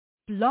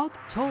Blog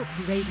Talk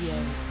Radio.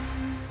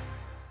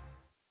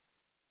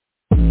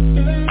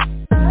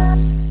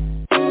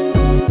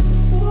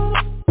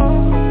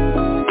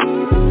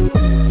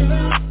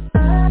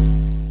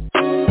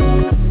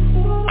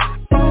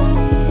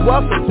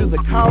 Welcome to the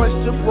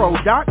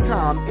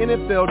College2Pro.com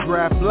NFL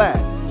Draft Blast,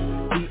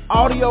 the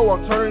audio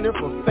alternative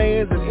for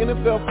fans and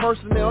NFL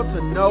personnel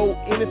to know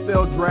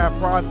NFL draft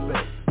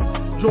prospects.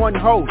 Join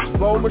host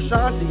Bo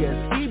Marchionte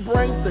as he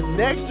brings the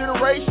next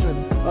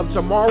generation of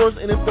tomorrow's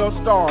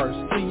NFL stars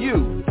to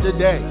you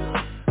today.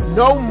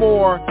 No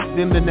more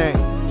than the name.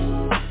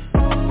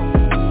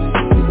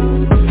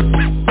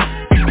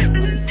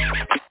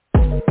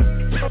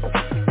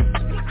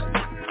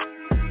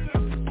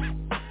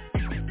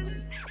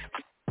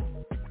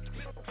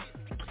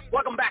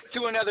 Welcome back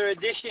to another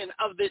edition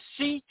of the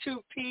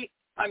C2P.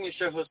 I'm your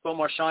show host, Bo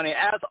Marchionte.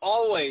 As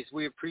always,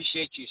 we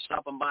appreciate you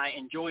stopping by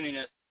and joining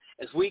us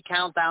as we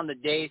count down the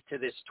days to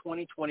this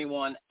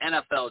 2021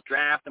 NFL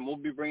Draft, and we'll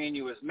be bringing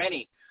you as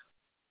many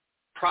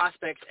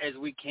prospects as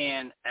we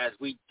can as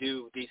we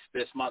do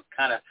this month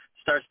kind of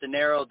starts to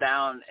narrow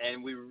down,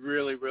 and we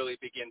really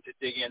begin to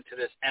dig into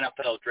this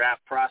NFL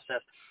Draft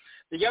process.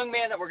 The young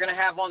man that we're going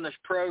to have on this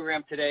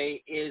program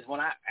today is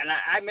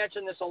I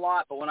mention this a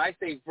lot, but when I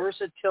say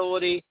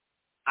versatility,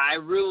 I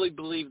really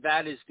believe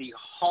that is the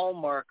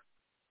hallmark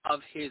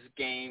of his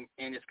game,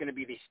 and it's going to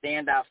be the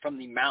standout from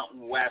the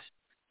Mountain West,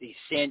 the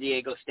San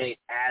Diego State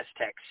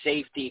Aztec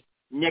safety,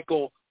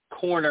 nickel,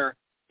 corner,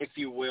 if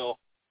you will,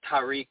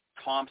 Tariq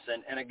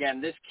Thompson. And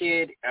again, this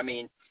kid,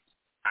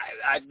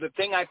 the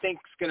thing I think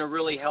is going to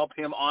really help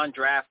him on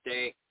draft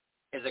day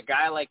is a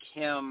guy like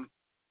him,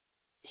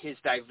 his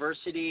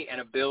diversity and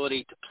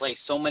ability to play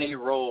so many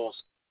roles,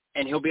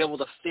 and he'll be able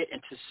to fit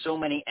into so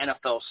many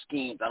NFL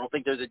schemes. I don't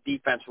think there's a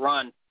defense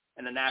run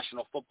in the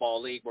National Football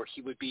League where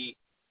he would be,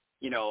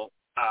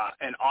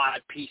 an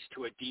odd piece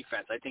to a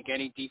defense. I think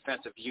any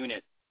defensive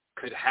unit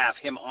could have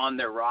him on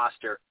their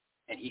roster,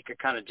 and he could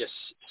kind of just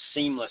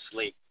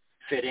seamlessly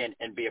fit in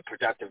and be a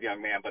productive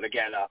young man. But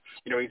again,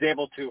 he's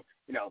able to,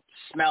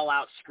 smell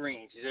out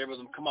screens. He's able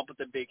to come up with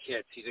the big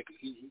hits.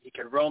 He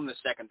can roam the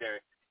secondary.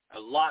 A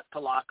lot to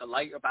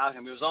like about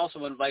him. He was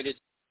also invited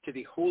to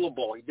the Hula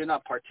Bowl. He did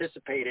not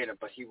participate in it,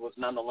 but he was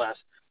nonetheless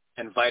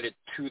invited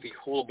to the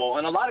Hula Bowl.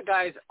 And a lot of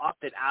guys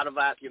opted out of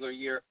that particular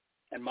year,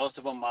 and most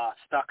of them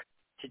stuck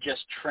to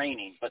just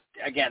training. But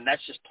again,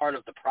 that's just part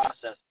of the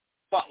process.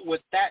 But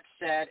with that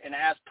said, and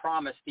as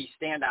promised, the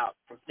standout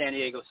from San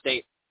Diego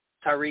State,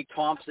 Tariq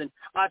Thompson.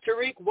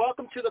 Tariq,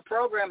 welcome to the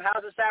program.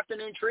 How's this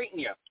afternoon treating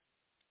you?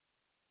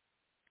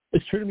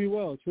 It's treating me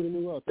well.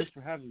 Thanks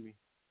for having me.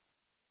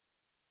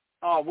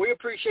 Oh, we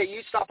appreciate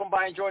you stopping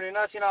by and joining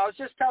us. I was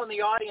just telling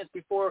the audience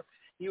before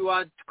you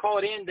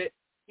called in that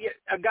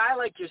a guy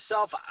like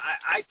yourself,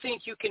 I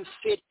think you can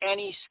fit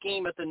any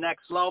scheme at the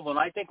next level. And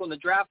I think when the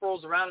draft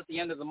rolls around at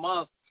the end of the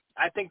month,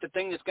 I think the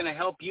thing that's going to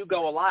help you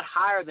go a lot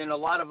higher than a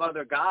lot of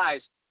other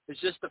guys is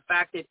just the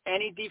fact that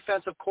any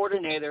defensive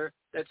coordinator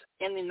that's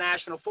in the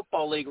National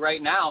Football League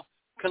right now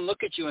can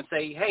look at you and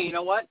say, hey, you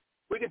know what?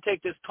 We can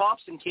take this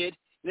Thompson kid,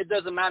 and it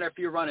doesn't matter if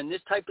you're running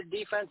this type of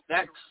defense,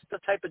 that's the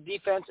type of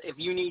defense. If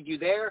you need you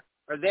there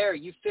or there,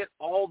 you fit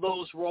all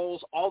those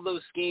roles, all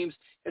those schemes.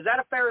 Is that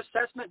a fair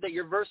assessment that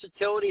your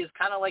versatility is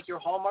kind of like your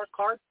hallmark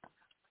card?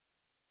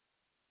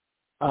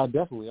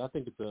 Definitely. I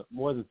think it's a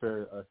more than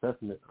fair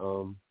assessment.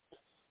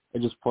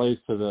 It just plays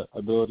to the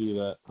ability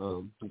that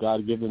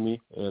God had given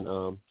me,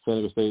 and San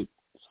Diego State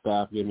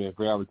staff gave me a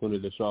great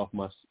opportunity to show off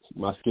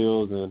my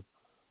skills and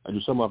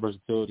just show my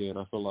versatility. And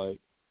I feel like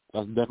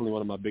that's definitely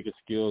one of my biggest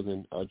skills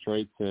and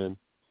traits, and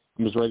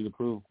I'm just ready to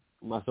prove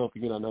myself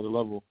again at another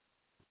level.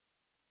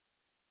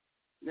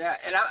 Yeah,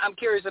 and I'm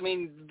curious,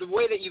 the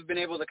way that you've been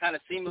able to kind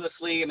of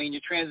seamlessly, you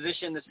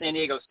transitioned to San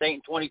Diego State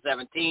in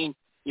 2017,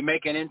 you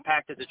make an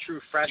impact as a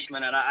true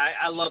freshman, and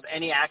I love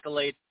any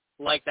accolade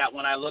like that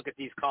when I look at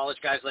these college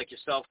guys like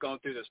yourself going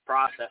through this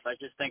process. I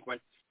just think when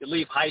you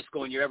leave high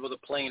school and you're able to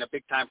play in a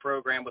big-time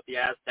program with the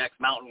Aztecs,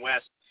 Mountain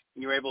West,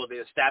 and you're able to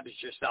establish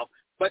yourself.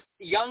 But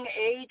young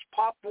age,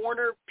 Pop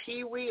Warner,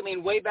 Pee Wee,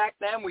 way back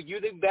then, were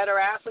you the better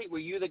athlete? Were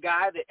you the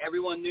guy that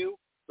everyone knew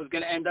was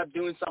going to end up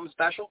doing something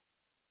special?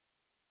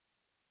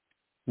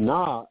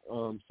 Nah.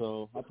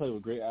 So I played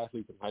with great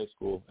athletes in high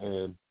school,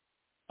 and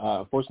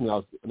fortunately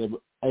I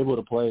was able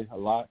to play a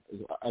lot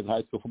as a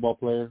high school football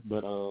player.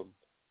 But a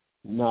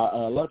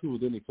lot of people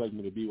didn't expect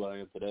me to be what I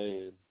am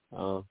today,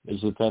 and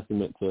it's just a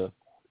testament to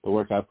the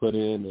work I put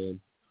in and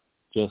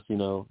just,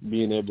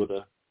 being able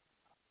to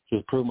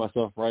just prove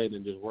myself right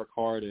and just work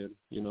hard. And,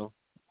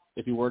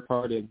 if you work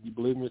hard and you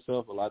believe in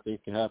yourself, a lot of things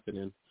can happen,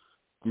 and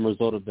I'm a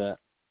result of that.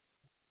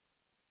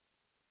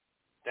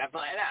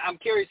 Definitely. And I'm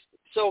curious,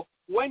 so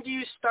when do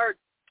you start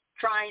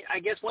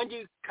when do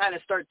you kind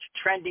of start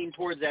trending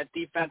towards that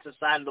defensive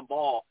side of the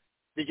ball?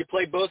 Did you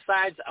play both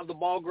sides of the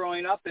ball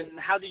growing up, and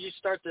how did you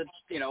start to,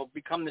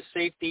 become the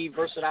safety,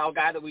 versatile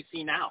guy that we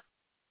see now?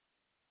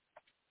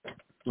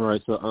 All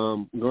right,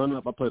 so growing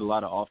up, I played a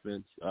lot of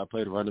offense. I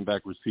played running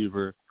back,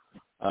 receiver.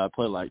 I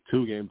played like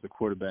 2 games at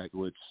quarterback,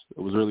 which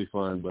was really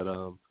fun. But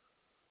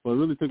What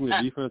really took me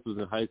to defense was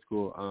in high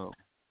school.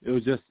 It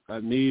was just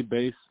a need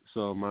base,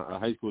 so my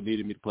high school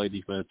needed me to play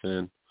defense,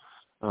 and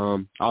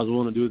I was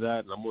willing to do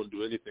that, and I'm willing to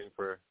do anything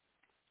for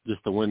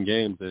just to win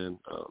games, and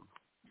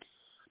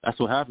that's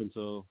what happened.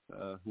 So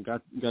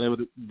got able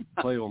to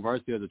play on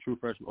varsity as a true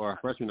freshman or a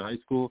freshman in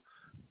high school,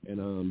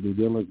 and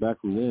didn't look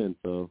back from then.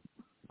 So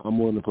I'm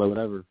willing to play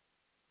whatever.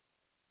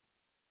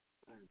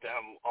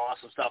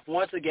 Awesome stuff.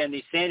 Once again,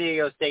 the San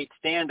Diego State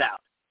standout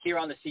here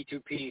on the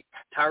C2P,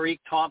 Tariq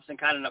Thompson,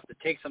 kind enough to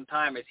take some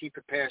time as he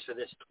prepares for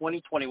this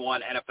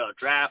 2021 NFL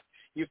Draft.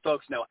 You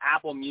folks know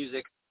Apple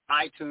Music,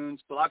 iTunes,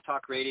 Blog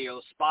Talk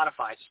Radio,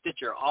 Spotify,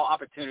 Stitcher, all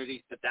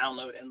opportunities to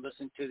download and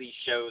listen to these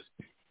shows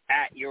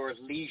at your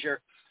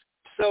leisure.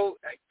 So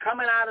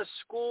coming out of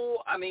school,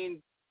 I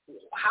mean,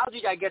 how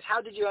did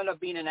you end up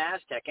being an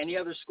Aztec? Any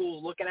other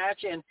schools looking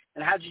at you,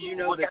 and how did you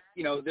know that,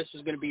 this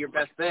was going to be your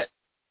best fit?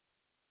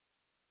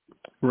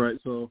 Right.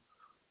 So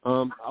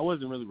I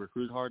wasn't really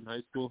recruited hard in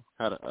high school.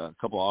 Had a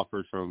couple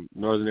offers from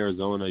Northern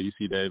Arizona,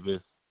 UC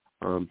Davis,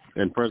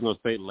 and Fresno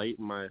State late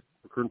in my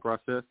recruiting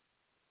process.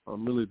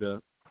 Really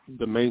the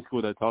main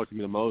school that talked to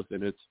me the most,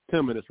 and it's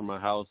 10 minutes from my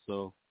house,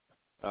 so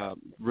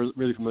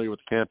really familiar with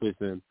the campus,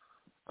 and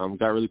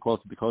got really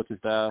close to the coaching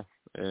staff,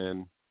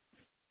 and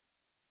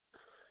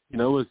it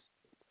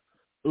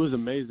was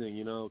amazing,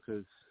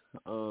 because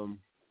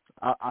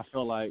I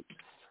felt like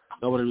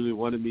nobody really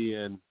wanted me,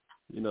 and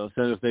San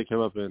Diego State came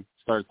up and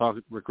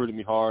started recruiting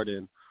me hard,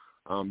 and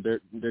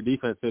their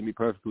defense fit me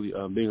perfectly.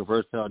 Being a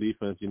versatile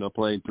defense,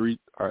 playing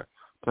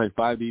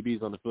 5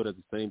 DBs on the field at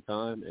the same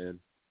time, and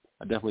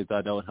I definitely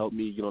thought that would help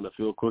me get on the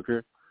field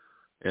quicker,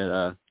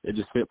 and it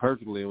just fit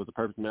perfectly. It was a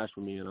perfect match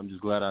for me, and I'm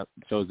just glad I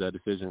chose that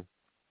decision.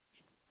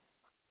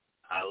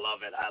 I love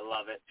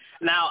it.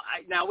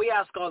 Now we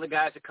ask all the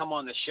guys to come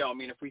on the show. I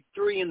mean, if we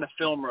threw you in the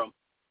film room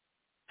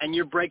and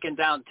you're breaking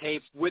down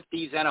tape with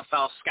these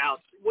NFL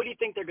scouts, what do you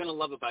think they're going to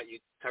love about you,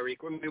 Tariq?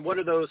 I mean, what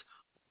are those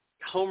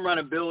home run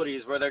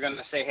abilities where they're going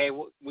to say, hey,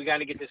 we got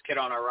to get this kid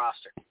on our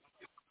roster?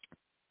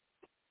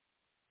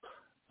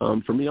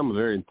 For me, I'm a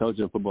very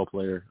intelligent football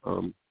player.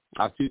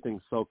 I see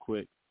things so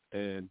quick,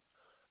 and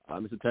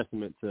it's a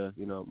testament to,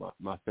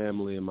 my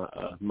family and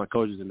my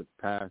coaches in the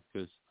past,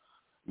 because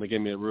they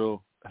gave me a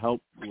real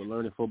help with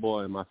learning football,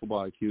 and my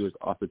football IQ is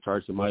off the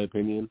charts in my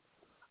opinion.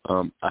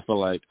 I feel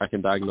like I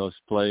can diagnose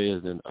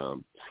plays and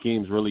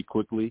schemes really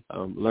quickly.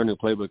 Learning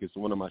the playbook is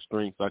one of my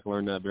strengths, so I can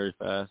learn that very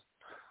fast.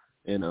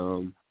 And,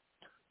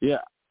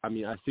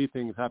 I see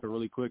things happen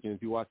really quick, and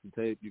if you watch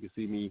the tape, you can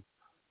see me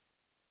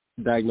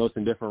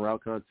diagnosing different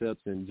route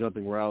concepts and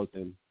jumping routes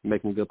and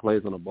making good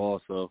plays on the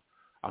ball. So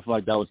I feel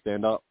like that would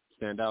stand out,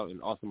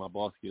 and also my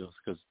ball skills,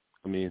 because,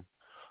 I used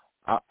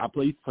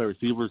to play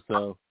receiver,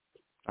 so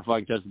I feel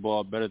like I can catch the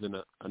ball better than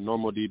a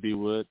normal DB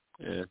would,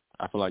 and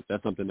I feel like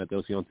that's something that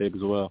they'll see on tape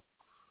as well.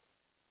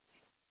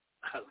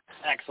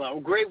 Excellent.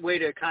 Well, great way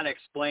to kind of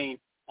explain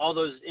all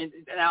those.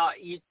 Now,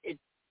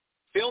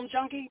 film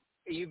junkie,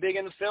 are you big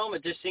into film?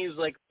 It just seems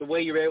like the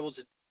way you're able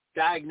to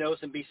diagnose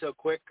and be so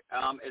quick.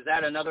 Is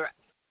that another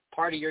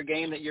part of your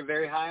game that you're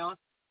very high on?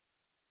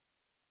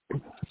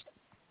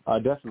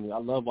 Definitely. I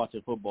love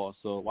watching football,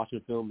 so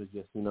watching film is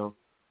just,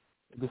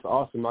 it's just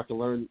awesome. I can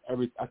learn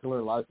a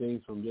lot of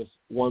things from just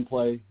one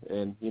play,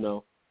 and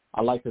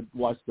I like to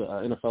watch the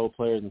NFL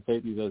players and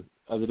safeties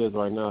as it is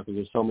right now, because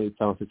there's so many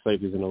talented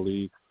safeties in the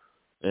league,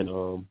 and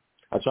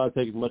I try to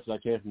take as much as I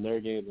can from their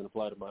games and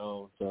apply to my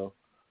own. So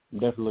I'm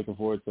definitely looking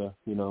forward to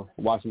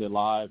watching it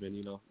live and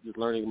just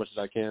learning as much as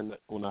I can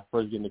when I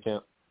first get into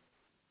camp.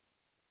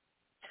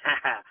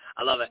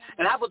 I love it.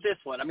 And how about this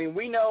one?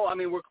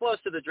 We're close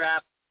to the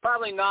draft.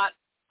 Probably not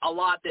a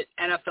lot that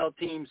NFL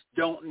teams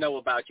don't know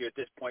about you at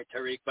this point,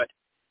 Tariq, but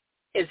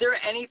is there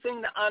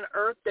anything on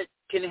earth that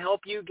can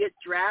help you get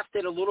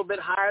drafted a little bit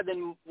higher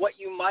than what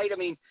you might? I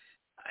mean,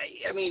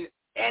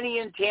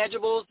 any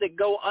intangibles that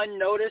go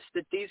unnoticed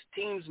that these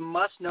teams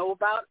must know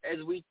about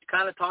as we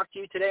kind of talk to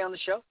you today on the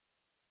show?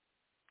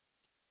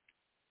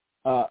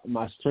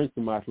 My strength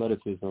and my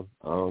athleticism.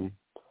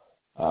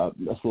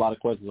 That's a lot of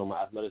questions on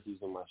my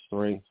athleticism and my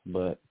strength,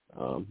 but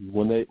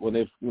when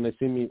they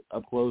see me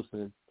up close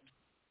and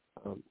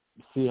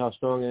see how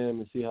strong I am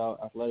and see how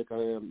athletic I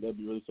am, they'll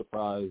be really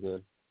surprised,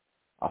 and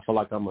I feel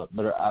like I'm a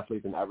better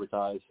athlete than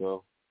advertised.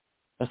 So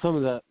that's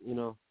something that,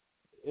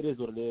 it is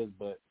what it is,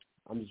 but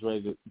I'm just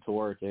ready to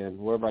work, and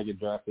wherever I get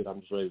drafted,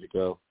 I'm just ready to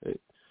go.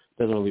 It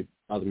doesn't really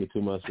bother me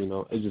too much,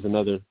 It's just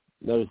another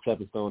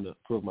stepping stone to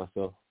prove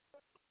myself.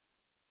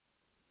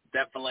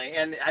 Definitely.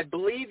 And I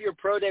believe your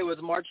pro day was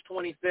March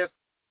 25th.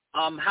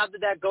 How did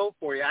that go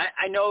for you?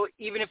 I know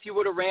even if you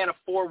would have ran a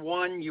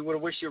 4.1, you would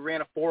have wished you ran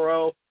a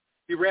 4.0.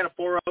 You ran a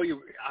 4.0,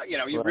 you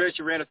wish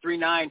you ran a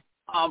 3.9.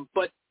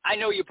 But I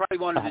know you probably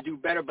wanted to do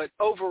better. But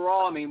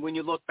overall, when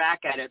you look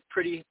back at it,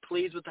 pretty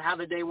pleased with how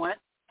the day went?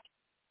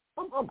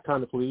 I'm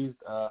kind of pleased.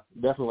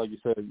 Definitely, like you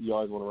said, you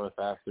always want to run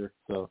faster.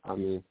 So,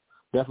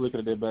 definitely could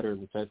have did better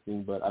in the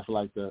testing. But I feel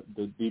like the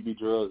DB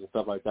drills and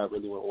stuff like that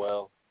really went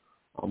well.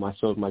 I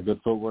showed my good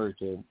footwork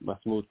and my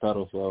smooth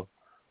pedal. So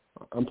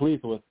I'm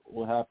pleased with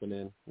what happened,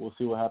 and we'll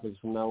see what happens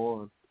from now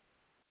on.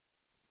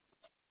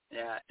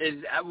 Yeah.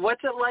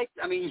 What's it like?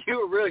 I mean, you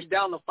were really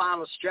down the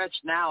final stretch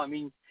now. I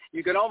mean,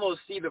 you can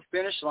almost see the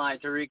finish line,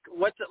 Tariq.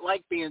 What's it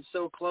like being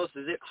so close?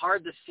 Is it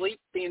hard to sleep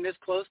being this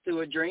close to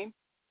a dream?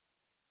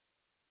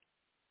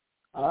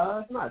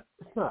 It's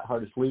not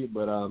hard to sleep,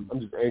 but I'm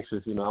just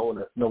anxious. I want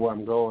to know where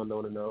I'm going. I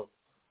want to know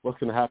what's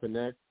going to happen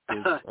next.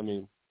 I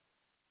mean,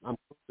 I'm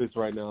this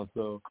right now,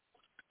 so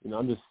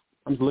I'm just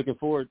looking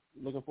forward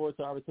to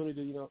the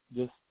opportunity to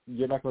just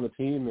get back on the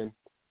team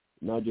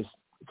and just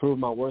prove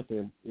my worth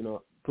and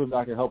prove that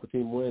I can help a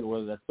team win,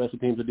 whether that's special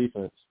teams or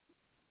defense.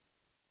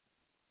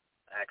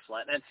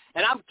 Excellent.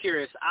 And I'm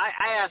curious.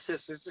 I ask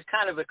this. This is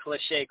kind of a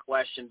cliche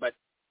question, but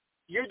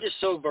you're just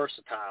so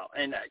versatile.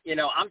 And,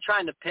 I'm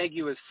trying to peg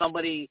you as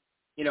somebody,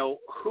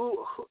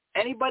 who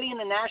anybody in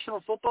the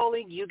National Football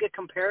League you get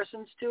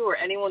comparisons to, or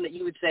anyone that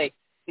you would say,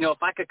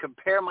 if I could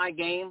compare my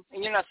game,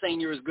 and you're not saying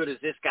you're as good as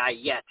this guy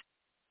yet,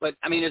 but,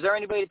 I mean, is there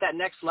anybody at that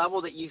next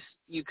level that you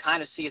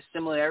kind of see a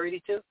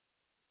similarity to?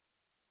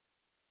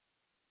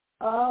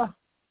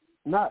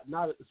 Not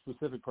a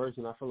specific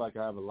person. I feel like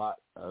I have a lot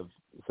of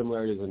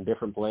similarities in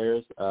different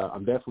players.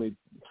 I'm definitely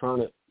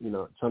trying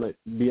to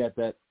be at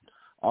that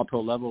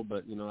all-pro level,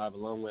 but I have a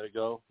long way to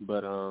go.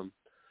 But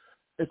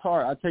it's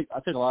hard. I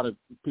take a lot of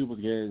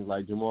people's games,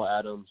 like Jamal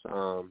Adams.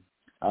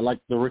 I like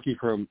the rookie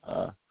from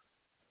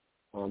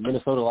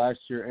Minnesota last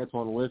year,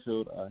 Antoine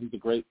Winfield. He's a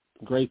great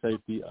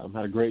safety.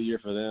 Had a great year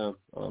for them.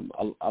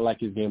 I like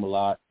his game a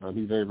lot.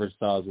 He's very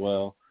versatile as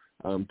well.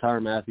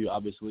 Tyrann Mathieu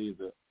obviously is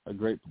a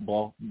great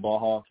ball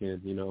hawk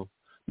and,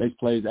 makes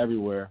plays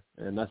everywhere.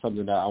 And that's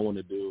something that I want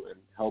to do and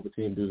help a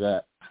team do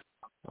that.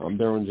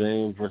 Derwin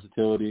James,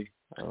 versatility.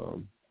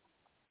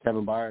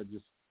 Kevin Byard,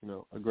 just,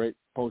 a great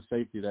post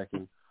safety that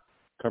can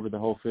cover the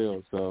whole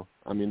field. So,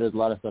 I mean, there's a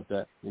lot of stuff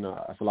that,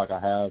 I feel like I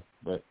have,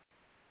 but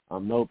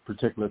no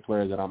particular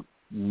player that I'm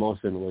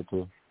most similar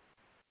to.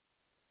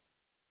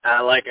 I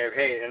like it.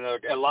 Hey, and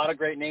a lot of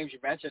great names you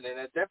mentioned, and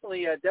I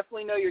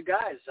definitely know your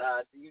guys.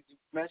 You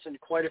mentioned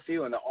quite a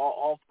few, and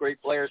all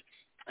great players.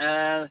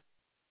 I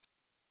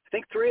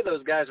think 3 of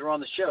those guys are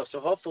on the show, so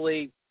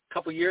hopefully a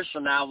couple years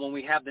from now when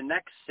we have the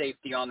next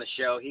safety on the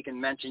show, he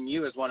can mention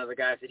you as one of the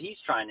guys that he's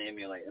trying to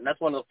emulate. And that's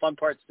one of the fun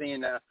parts,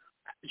 seeing a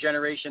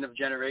generation of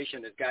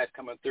as guys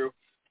coming through.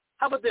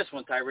 How about this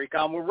one,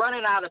 Tariq? We're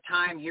running out of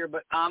time here,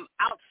 but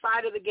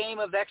outside of the game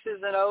of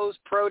X's and O's,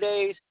 pro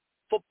days,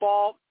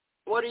 football,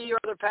 what are your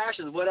other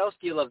passions? What else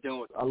do you love doing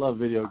with them? I love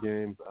video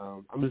games.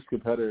 I'm just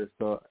competitive,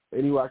 so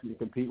anywhere I can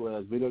compete, whether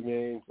it's video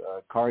games,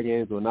 card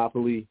games,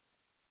 Monopoly,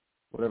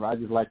 whatever. I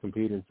just like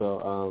competing.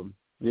 So,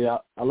 yeah,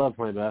 I love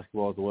playing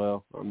basketball as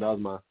well. That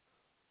was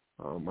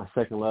my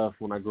second love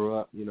when I grew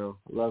up.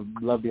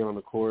 Love being on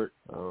the court.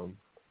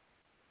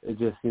 It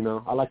just,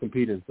 I like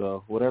competing.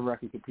 So whatever I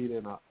can compete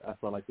in,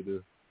 that's what I like to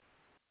do.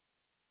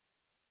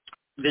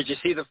 Did you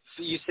see the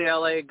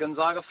UCLA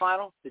Gonzaga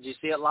final? Did you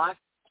see it live?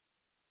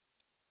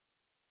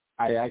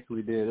 I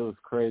actually did. It was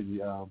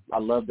crazy. I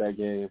loved that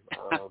game.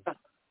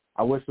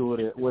 I wish it would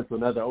have went to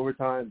another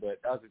overtime, but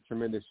that was a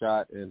tremendous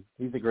shot, and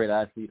he's a great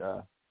athlete.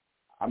 I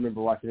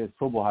remember watching his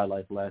football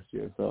highlights last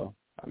year. So,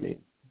 I mean,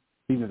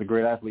 he's just a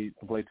great athlete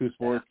to play 2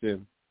 sports,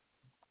 and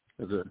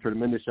it was a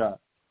tremendous shot.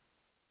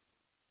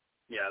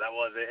 Yeah, that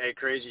was a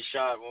crazy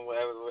shot.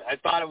 I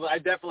thought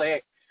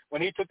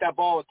when he took that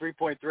ball with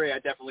 3.3, I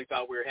definitely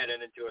thought we were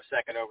heading into a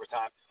second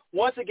overtime.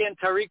 Once again,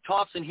 Tariq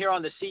Thompson here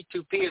on the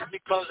C2P as we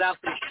close out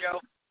this show.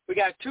 We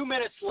got 2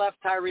 minutes left,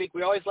 Tariq.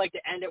 We always like to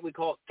end it. We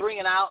call it 3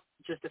 and out.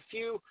 Just a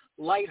few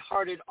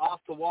lighthearted,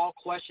 off-the-wall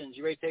questions.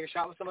 You ready to take a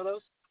shot with some of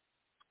those?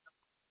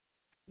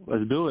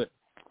 Let's do it.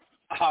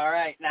 All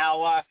right.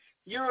 Now,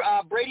 you're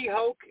Brady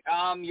Hoke,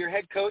 your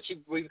head coach.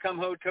 We become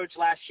head coach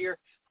last year.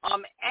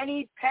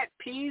 Any pet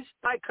peeves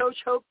by Coach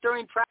Hoke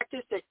during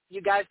practice that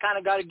you guys kind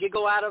of got a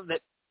giggle out of,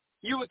 that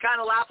you would kind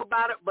of laugh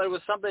about it, but it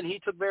was something he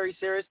took very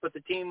serious, but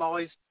the team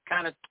always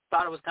kind of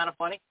thought it was kind of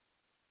funny?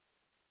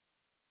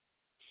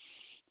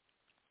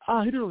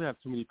 He didn't really have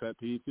too many pet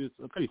peeves. He was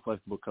a pretty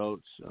flexible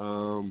coach.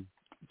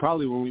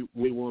 Probably when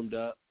we warmed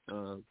up,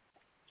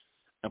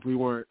 if we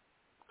weren't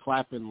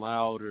clapping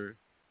loud or,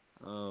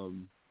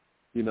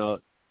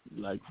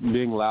 like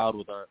being loud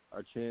with our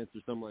chants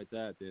or something like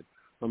that, then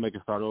we'll make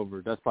it start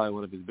over. That's probably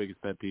one of his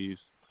biggest pet peeves.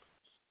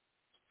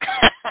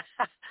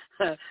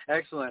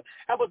 Excellent.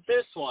 How about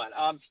this one?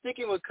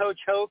 Sticking with Coach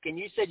Hoke, and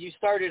you said you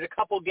started a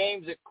couple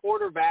games at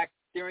quarterback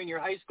during your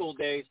high school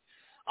days.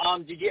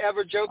 Did you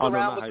ever joke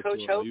around with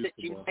Coach Hoke that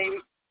you maybe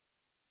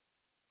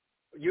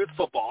youth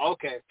football?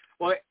 Okay.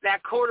 Well,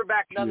 that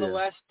quarterback,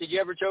 nonetheless. Yeah. Did you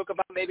ever joke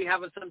about maybe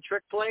having some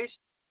trick plays?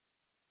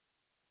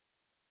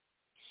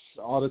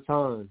 All the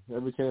time.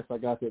 Every chance I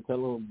got to tell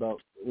him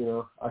about,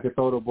 I could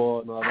throw the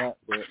ball and all that.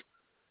 But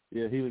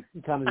yeah, he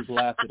kind of just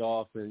laughed it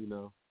off, and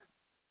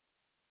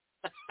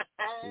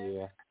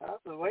yeah.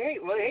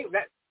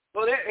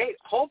 Hey,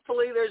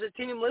 hopefully there's a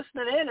team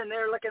listening in, and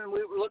we're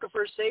looking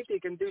for a safety who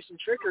can do some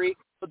trickery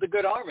with a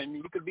good arm, and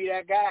you could be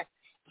that guy.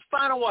 The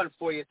final one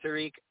for you,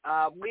 Tariq.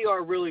 We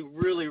are really,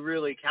 really,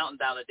 really counting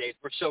down the days.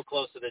 We're so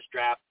close to this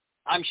draft.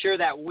 I'm sure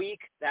that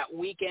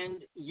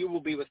weekend, you will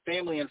be with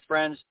family and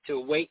friends to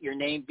await your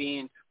name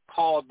being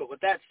called. But with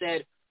that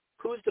said,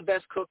 who's the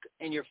best cook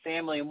in your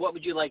family, and what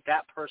would you like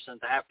that person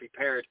to have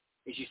prepared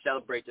as you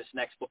celebrate this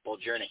next football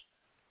journey?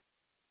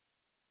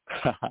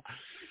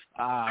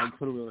 I'm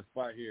putting me on the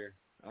spot here.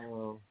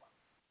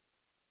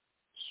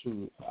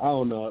 Shoot, I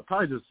don't know.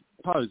 Probably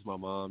just my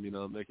mom.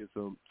 Making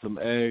some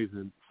eggs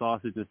and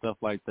sausage and stuff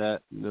like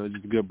that.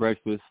 Just a good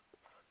breakfast.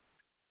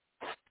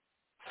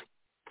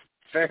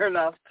 Fair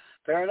enough,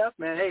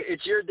 man. Hey,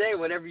 it's your day.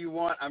 Whatever you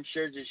want, I'm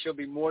sure she'll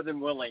be more than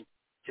willing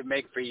to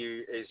make for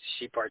you as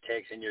she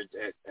partakes in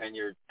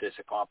this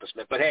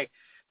accomplishment. But hey,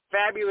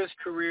 fabulous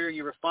career.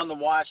 You were fun to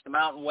watch. The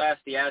Mountain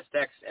West, the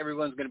Aztecs.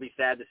 Everyone's going to be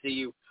sad to see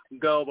you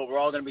go, but we're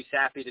all going to be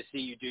happy to see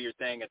you do your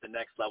thing at the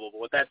next level.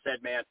 But with that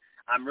said, man,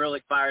 I'm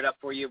really fired up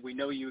for you. We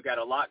know you got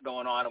a lot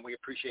going on, and we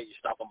appreciate you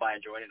stopping by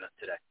and joining us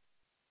today.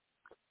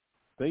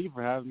 Thank you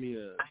for having me.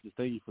 Just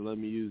thank you for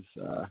letting me use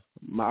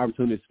my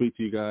opportunity to speak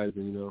to you guys,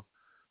 and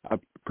I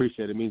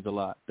appreciate it. It means a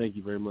lot. Thank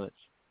you very much.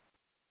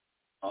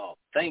 Oh,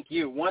 thank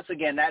you. Once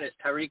again, that is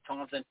Tariq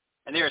Thompson,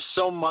 and there is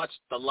so much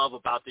to love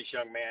about this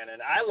young man.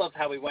 And I loved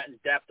how he went in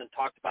depth and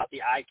talked about the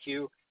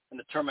IQ and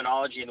the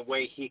terminology and the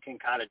way he can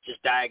kind of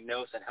just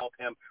diagnose and help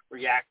him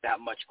react that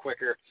much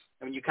quicker.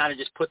 And when you kind of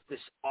just put this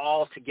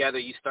all together,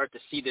 you start to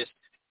see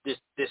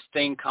this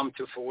thing come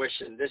to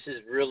fruition. This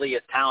is really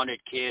a talented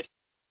kid,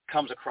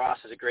 comes across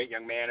as a great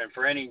young man. And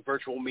for any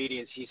virtual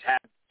meetings he's had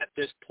at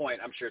this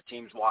point, I'm sure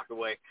teams walked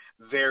away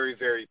very,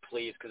 very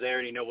pleased because they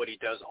already know what he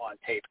does on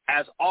tape.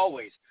 As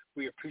always,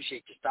 we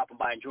appreciate you stopping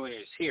by and joining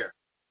us here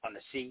on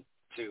the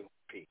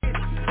C2P.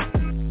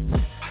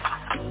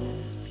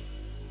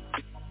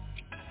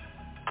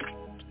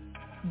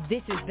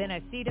 This has been a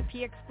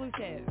C2P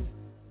exclusive.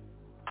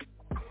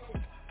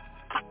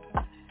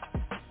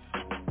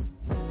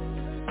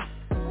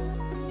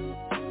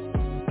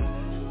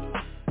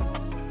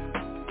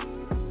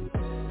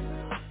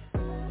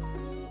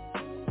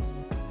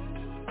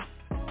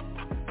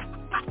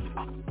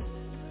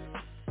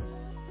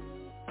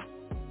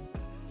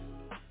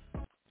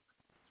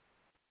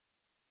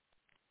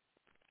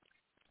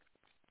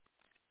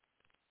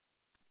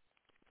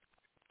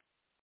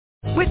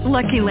 With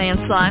Lucky Land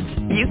Slots,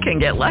 you can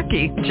get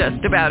lucky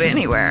just about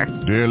anywhere.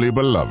 Dearly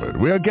beloved,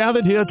 we are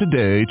gathered here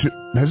today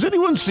to... Has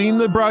anyone seen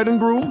the bride and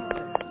groom?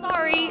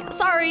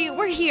 Sorry,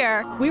 we're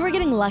here. We were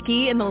getting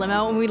lucky in the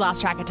limo and we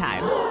lost track of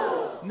time.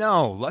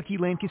 No, Lucky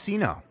Land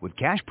Casino, with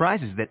cash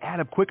prizes that add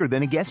up quicker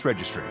than a guest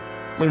registry.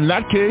 In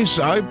that case,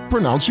 I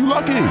pronounce you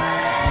lucky.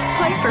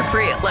 Play for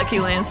free at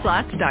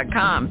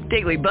LuckyLandSlots.com.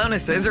 Daily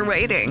bonuses are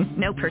waiting.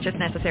 No purchase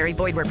necessary.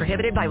 Void where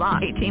prohibited by law.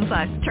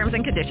 18+. Terms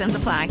and conditions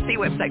apply. See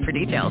website for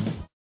details.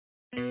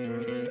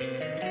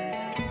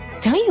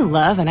 Don't you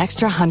love an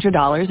extra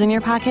 $100 in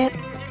your pocket?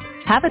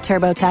 Have a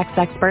TurboTax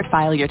expert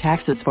file your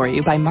taxes for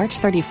you by March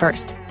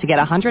 31st to get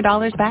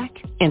 $100 back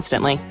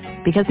instantly.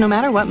 Because no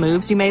matter what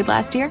moves you made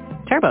last year,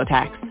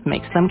 TurboTax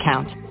makes them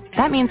count.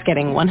 That means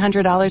getting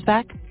 $100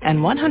 back and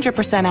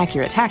 100%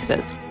 accurate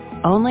taxes,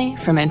 only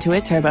from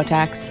Intuit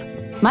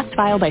TurboTax. Must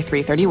file by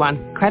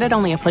 3/31. Credit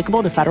only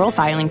applicable to federal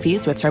filing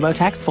fees with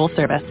TurboTax full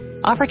service.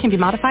 Offer can be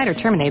modified or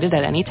terminated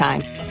at any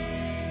time.